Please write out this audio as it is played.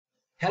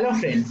Hello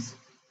friends,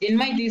 in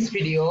my this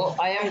video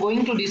I am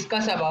going to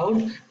discuss about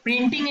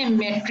printing a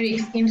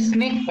matrix in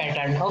snake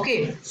pattern.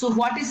 Okay, so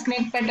what is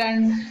snake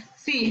pattern?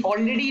 See,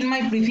 already in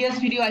my previous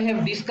video I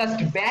have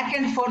discussed back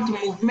and forth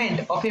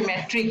movement of a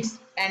matrix,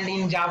 and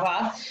in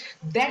Java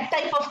that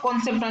type of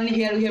concept only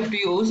here we have to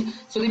use.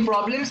 So the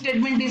problem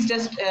statement is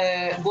just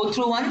go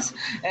through once.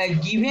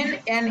 Given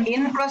an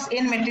n cross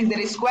n matrix, there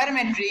is square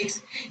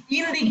matrix.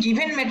 In the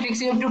given matrix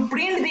you have to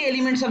print the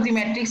elements of the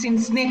matrix in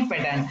snake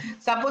pattern.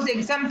 Suppose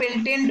example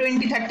 10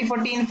 20 30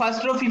 40 in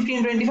first row,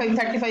 15 25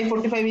 35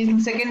 45 in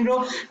second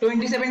row,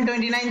 27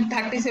 29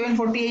 37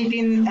 48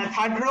 in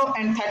third row,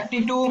 and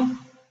 32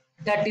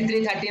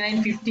 33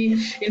 39 50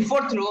 in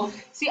fourth row.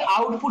 See,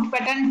 output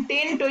pattern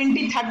 10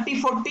 20 30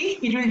 40,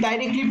 it will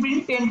directly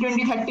print 10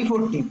 20 30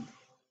 40.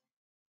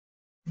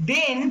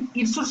 Then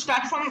it should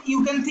start from,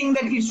 you can think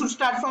that it should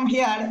start from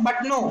here,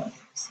 but no,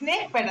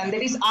 snake pattern,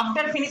 that is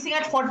after finishing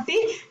at 40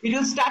 it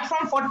will start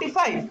from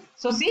 45.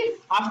 So see,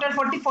 after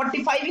 40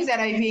 45 is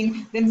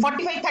arriving, then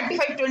 45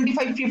 35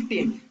 25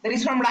 15, that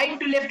is from right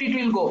to left it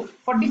will go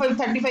 45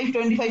 35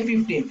 25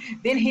 15.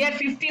 Then here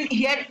 15,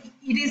 here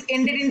it is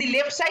ended in the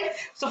left side,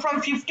 so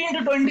from 15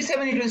 to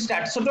 27 it will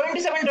start. So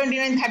 27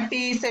 29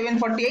 37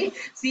 48,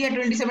 see here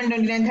 27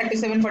 29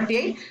 37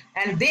 48,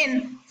 and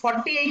then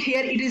 48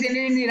 here it is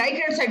ended in the right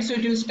hand side, so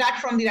it will start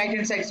from the right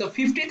hand side. So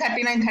 50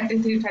 39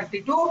 33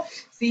 32,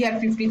 see here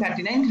 50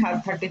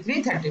 39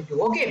 33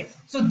 32. Okay,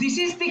 so this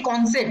is the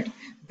concept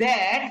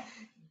that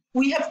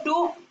we have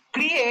to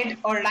create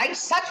or write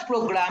such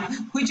program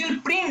which will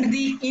print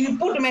the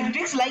input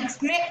matrix like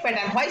snake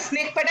pattern. Why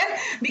snake pattern?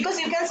 Because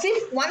you can see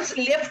once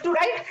left to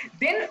right,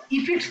 then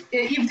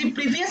if the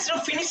previous row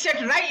finished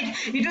at right,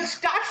 it will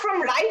start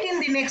from right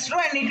in the next row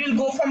and it will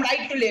go from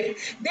right to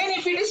left. Then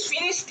if it is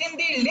finished in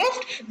the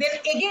left, then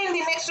again in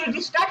the next row it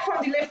will start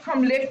from the left,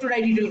 from left to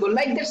right it will go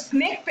like the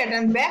snake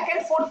pattern, back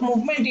and forth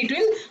movement it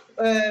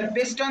will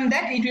based on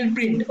that it will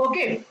print.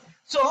 Okay,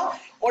 so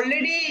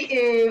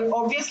already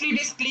obviously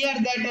it is clear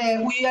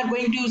that we are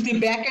going to use the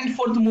back and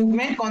forth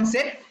movement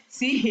concept.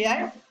 See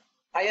here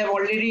I have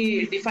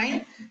already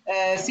defined.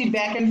 See,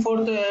 back and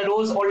forth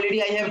rows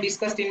already I have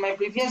discussed in my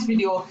previous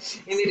video.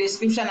 In the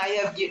description I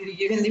have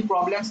given the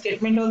problem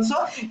statement also,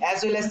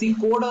 as well as the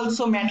code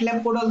also,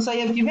 MATLAB code also I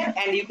have given,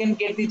 and you can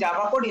get the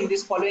Java code in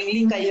this following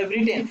link I have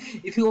written.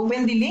 If you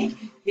open the link,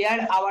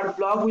 here our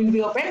blog will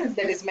be open,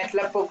 that is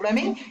MATLAB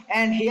programming,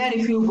 and here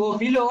if you go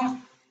below,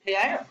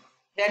 here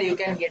you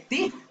can get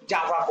the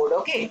Java code.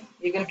 Okay,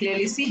 you can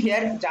clearly see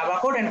here Java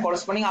code and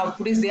corresponding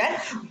output is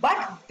there,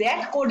 but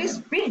that code is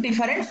bit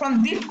different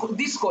from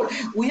this code.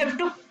 We have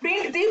to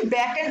print the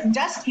back and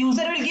just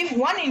user will give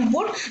one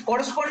input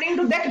corresponding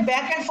to that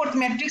back and forth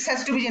matrix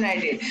has to be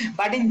generated.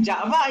 But in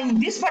Java, in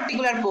this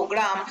particular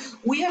program,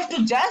 we have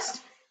to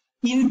just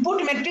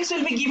input matrix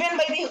will be given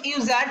by the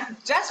user,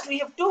 just we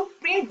have to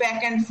print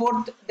back and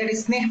forth, that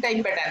is snake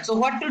type pattern. So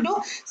what to do?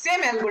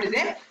 Same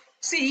algorithm.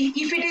 See,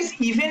 if it is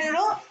even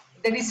row,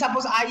 that is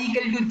suppose I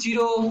equal to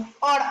 0 or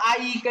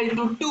I equal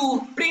to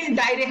 2, print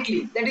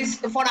directly. That is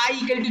for I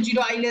equal to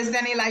 0, I less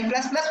than L, I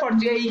plus plus, for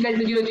j equal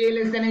to 0, j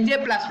less than L, j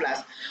plus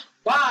plus.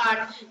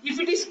 But if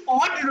it is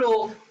odd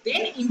row,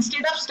 then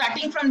instead of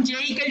starting from j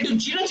equal to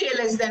 0, j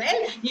less than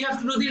L, you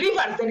have to do the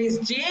reverse. That is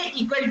j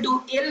equal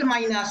to L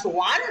minus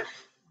 1,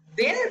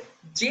 then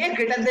j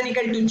greater than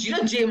equal to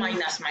 0, j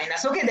minus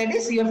minus. Okay, that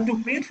is you have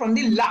to print from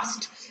the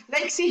last.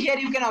 Like see here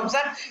you can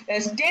observe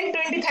 10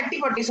 20 30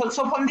 40, so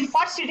from the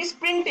first it is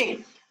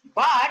printing,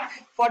 but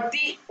for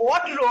the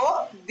odd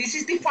row, this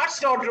is the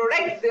first odd row,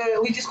 right,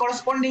 which is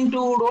corresponding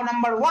to row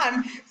number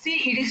 1. See,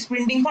 it is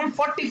printing from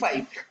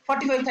 45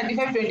 45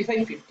 35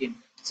 25 15.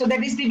 So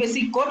that is the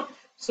basic code.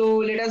 So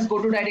let us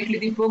go to directly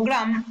the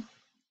program,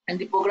 and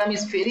the program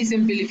is very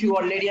simple if you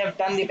already have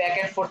done the back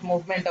and forth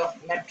movement of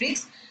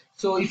matrix.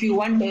 So if you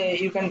want,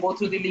 you can go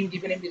through the link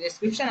given in the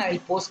description. I will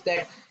post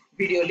that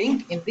video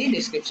link in the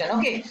description.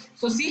 Okay,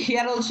 so see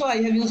here also I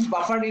have used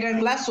buffer reader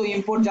class. So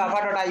import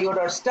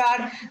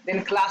java.io.star,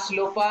 then class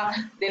lopa,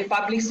 then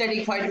public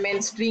static void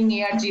main string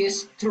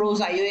args throws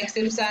io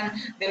exception,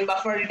 then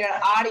buffer reader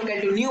r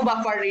equal to new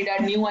buffer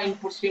reader, new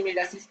input stream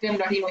reader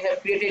system.in. We have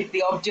created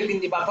the object in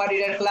the buffer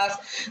reader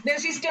class. Then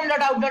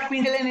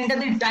system.out.println, and enter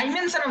the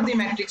dimension of the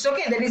matrix.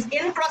 Okay, that is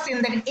n cross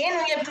n, that n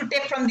we have to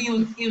take from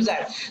the user.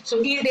 So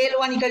int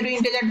l1 equal to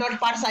integer dot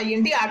parse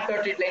int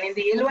r.readline. In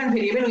the l1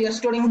 variable we are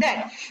storing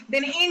that.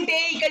 Then int a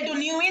equal to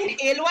new int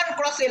L1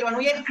 cross L1.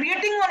 We are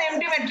creating one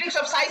empty matrix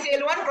of size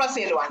L1 cross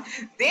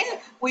L1. Then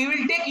we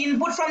will take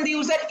input from the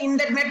user in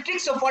that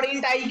matrix. So for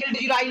int I equal to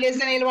 0, I less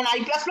than L1,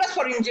 I plus plus.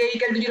 For int j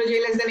equal to 0, j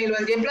less than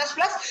L1, j plus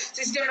plus.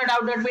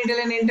 System.out.println,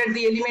 and enter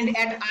the element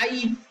at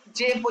I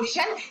j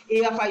position,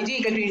 a of ij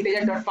equal to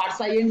integer dot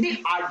parse int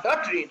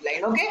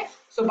r.readline. Okay,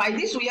 so by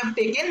this we have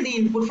taken the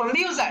input from the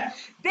user.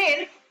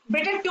 Then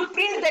better to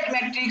print that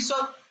matrix.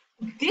 So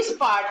this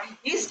part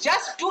is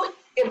just to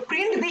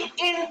print the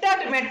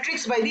entered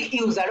matrix by the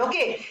user.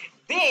 Okay,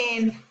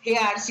 then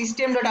here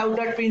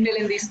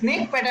system.out.println the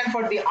snake pattern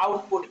for the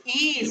output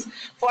is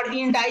for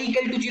int I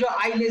equal to 0,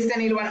 I less than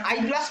L1,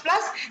 I plus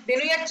plus. Then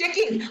we are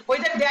checking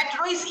whether that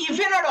row is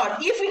even or odd.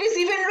 If it is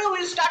even row,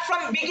 we'll start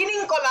from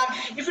beginning column.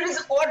 If it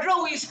is odd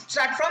row, we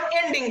start from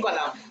ending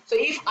column. So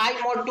if I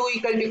mod 2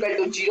 equal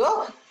to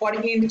 0, for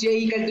int j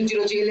equal to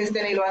 0, j less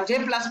than L1,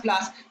 j plus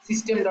plus,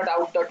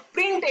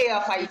 system.out.print a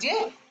of I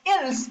j,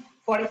 else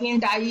for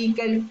int I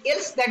equal,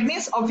 else that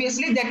means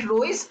obviously that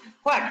row is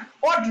what?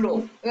 Odd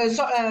row.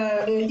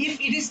 If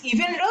it is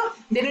even row,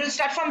 then we will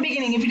start from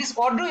beginning. If it is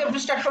odd row, you have to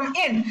start from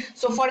end.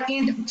 So for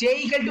int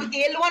j equal to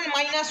L1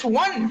 minus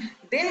 1,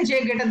 then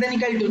j greater than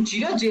equal to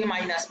 0, j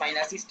minus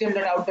minus,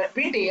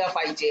 system.out.print a of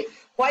I j.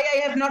 Why I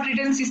have not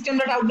written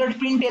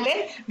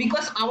system.out.println?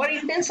 Because our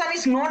intention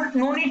is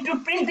no need to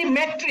print the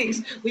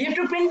matrix. We have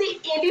to print the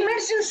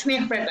elements in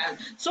snake pattern.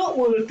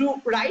 So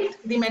to write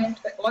the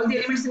all the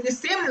elements in the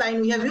same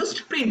line, we have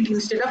used print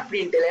instead of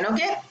println.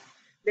 Okay.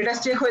 Let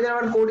us check whether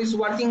our code is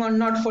working or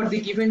not for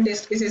the given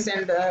test cases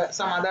and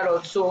some other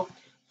also.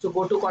 So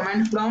go to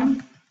command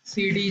prompt,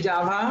 cd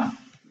java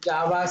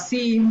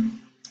c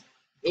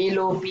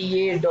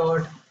lopa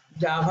dot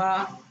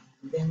java,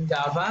 then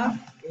java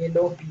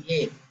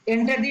lopa.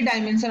 Enter the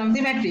dimension of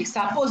the matrix.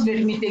 Suppose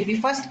let me take the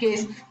first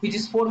case, which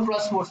is 4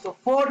 cross 4. So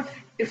 4,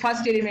 the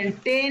first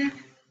element 10,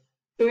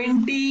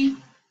 20,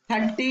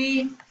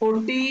 30,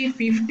 40,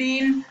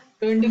 15,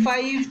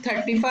 25,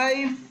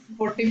 35,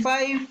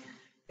 45,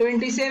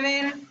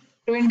 27,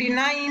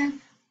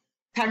 29,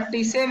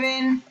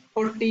 37,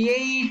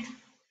 48,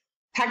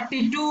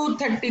 32,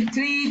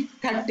 33,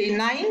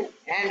 39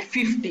 and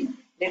 50.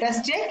 Let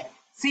us check.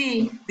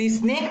 See, the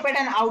snake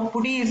pattern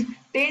output is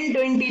 10,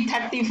 20,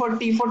 30,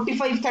 40,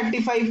 45,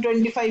 35,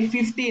 25,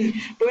 15,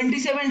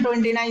 27,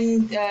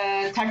 29,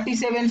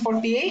 37,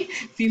 48,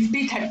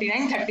 50,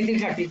 39, 33,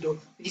 32.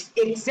 It is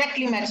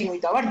exactly matching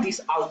with our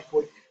this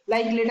output.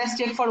 Like let us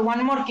check for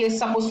one more case.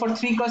 Suppose for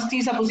 3 cross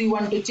 3, suppose you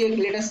want to check.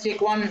 Let us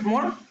check one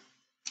more.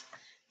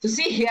 So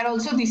see here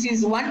also this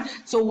is 1.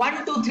 So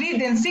 1, 2, 3,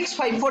 then 6,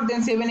 5, 4,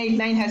 then 7, 8,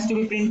 9 has to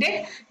be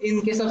printed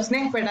in case of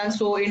snake pattern.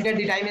 So enter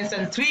the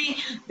dimension 3,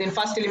 then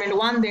first element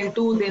 1, then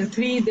 2, then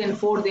 3, then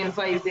 4, then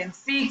 5, then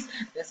 6,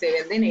 then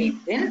 7, then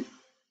 8, then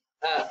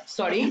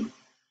sorry,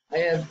 I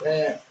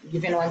have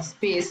given one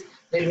space.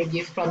 Let me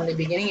give from the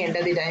beginning.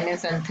 Enter the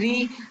dimension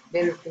 3,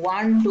 then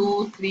 1,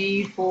 2,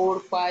 3, 4,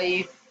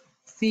 5,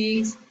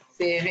 6,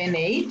 7,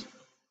 8,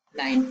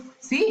 9.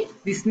 See,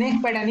 the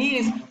snake pattern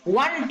is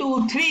 1,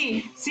 2,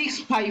 3, 6,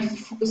 5,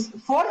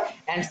 4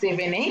 and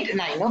 7, 8,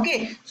 9.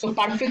 Okay, so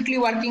perfectly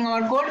working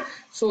our code.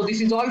 So this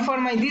is all for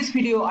my this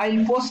video.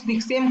 I'll post the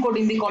same code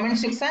in the comment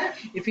section.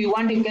 If you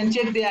want, you can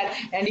check there.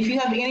 And if you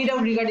have any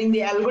doubt regarding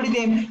the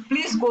algorithm,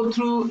 please go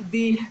through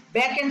the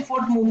back and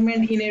forth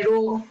movement in a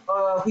row,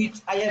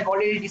 which I have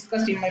already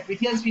discussed in my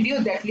previous video.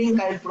 That link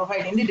I will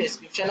provide in the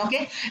description.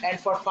 Okay, and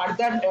for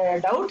further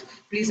doubt,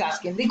 please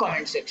ask in the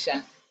comment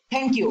section.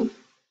 Thank you.